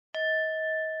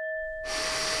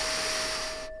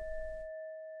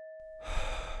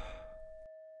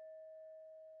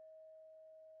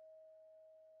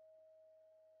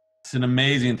It's an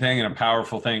amazing thing and a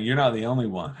powerful thing. You're not the only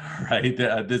one, right?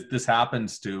 This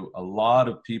happens to a lot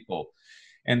of people.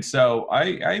 And so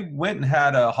I went and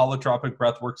had a holotropic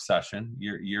breathwork session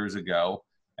years ago,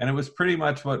 and it was pretty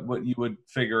much what you would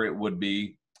figure it would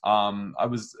be. It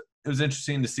was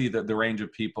interesting to see the range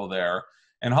of people there.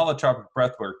 And holotropic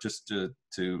breathwork, just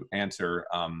to answer,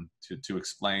 to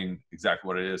explain exactly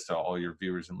what it is to all your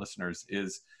viewers and listeners,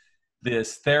 is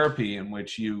this therapy in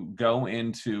which you go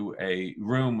into a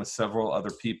room with several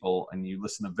other people and you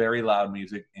listen to very loud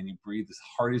music and you breathe as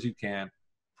hard as you can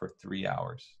for 3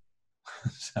 hours.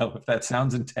 So if that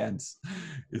sounds intense,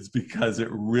 it's because it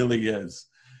really is.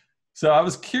 So I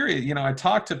was curious, I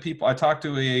talked to people. I talked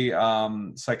to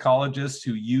a psychologist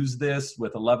who used this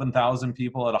with 11,000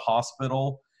 people at a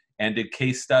hospital and did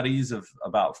case studies of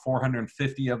about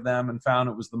 450 of them and found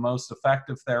it was the most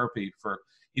effective therapy for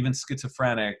even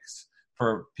schizophrenics,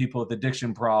 for people with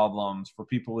addiction problems, for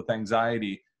people with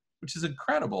anxiety, which is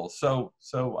incredible. So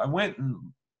I went and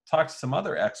talked to some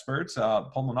other experts,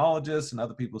 pulmonologists and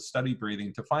other people who study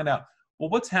breathing, to find out, well,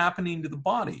 what's happening to the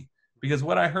body? Because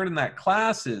what I heard in that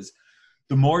class is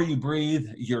the more you breathe,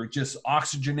 you're just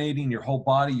oxygenating your whole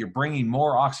body. You're bringing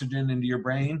more oxygen into your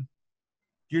brain.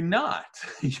 You're not.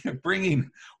 You're bringing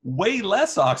way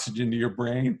less oxygen to your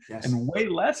brain and way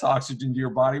less oxygen to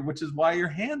your body, which is why your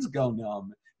hands go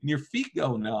numb and your feet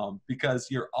go numb, because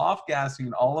you're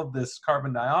off-gassing all of this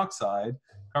carbon dioxide.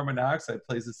 Carbon dioxide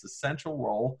plays this essential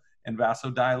role in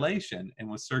vasodilation and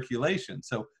with circulation.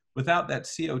 So without that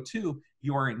CO2,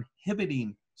 you are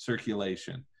inhibiting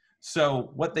circulation.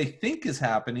 So what they think is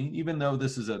happening, even though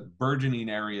this is a burgeoning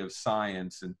area of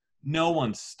science and no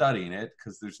one's studying it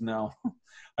because there's no,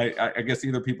 I guess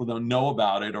either people don't know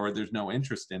about it or there's no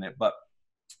interest in it, but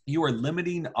you are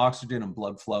limiting oxygen and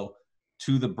blood flow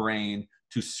to the brain,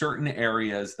 to certain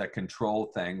areas that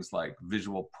control things like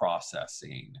visual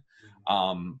processing,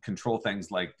 control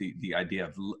things like the idea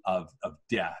of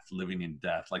death, living in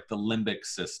death, like the limbic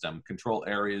system, control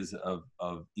areas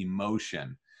of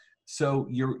emotion. So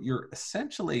you're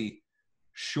essentially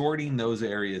shorting those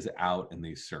areas out in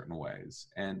these certain ways.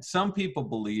 And some people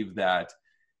believe that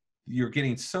you're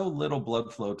getting so little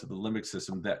blood flow to the limbic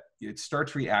system that it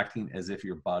starts reacting as if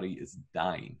your body is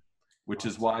dying, which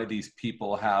is why these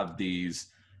people have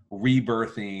these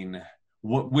rebirthing,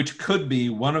 which could be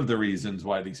one of the reasons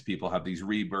why these people have these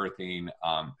rebirthing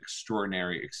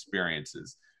extraordinary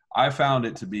experiences. I found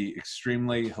it to be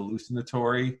extremely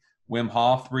hallucinatory. Wim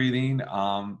Hof breathing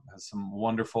has some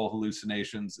wonderful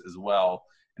hallucinations as well.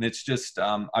 And it's just,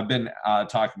 I've been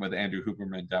talking with Andrew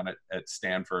Huberman down at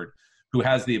Stanford, who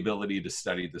has the ability to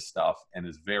study this stuff and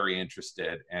is very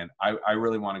interested. And I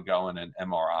really want to go in an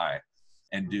MRI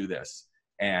and do this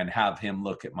and have him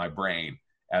look at my brain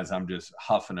as I'm just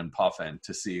huffing and puffing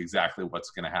to see exactly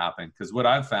what's going to happen. Because what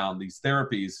I've found, these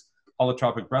therapies,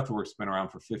 holotropic breathwork's been around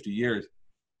for 50 years.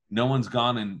 No one's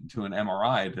gone into an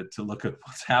MRI to look at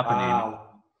what's happening. Wow.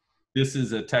 This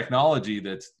is a technology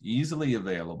that's easily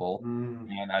available,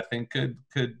 and I think could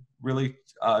really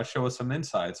show us some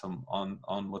insights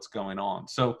on what's going on.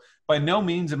 So by no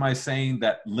means am I saying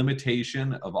that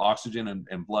limitation of oxygen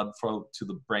and blood flow to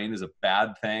the brain is a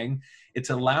bad thing. It's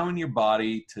allowing your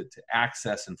body to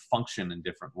access and function in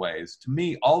different ways. To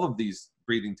me, all of these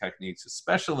breathing techniques,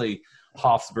 especially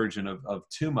Hof's version of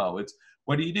Tumo, it's,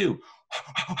 what do?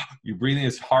 You're breathing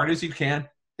as hard as you can,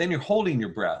 then you're holding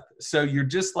your breath. So you're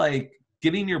just like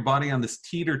getting your body on this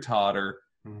teeter-totter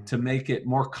to make it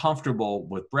more comfortable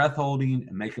with breath holding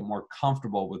and make it more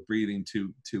comfortable with breathing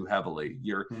too heavily.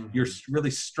 You're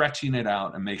really stretching it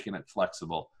out and making it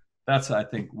flexible. That's, I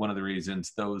think, one of the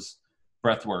reasons those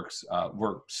breathworks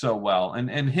work so well.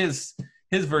 And his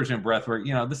version of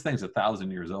breathwork, this thing's 1,000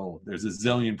 years old. There's a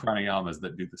zillion pranayamas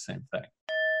that do the same thing.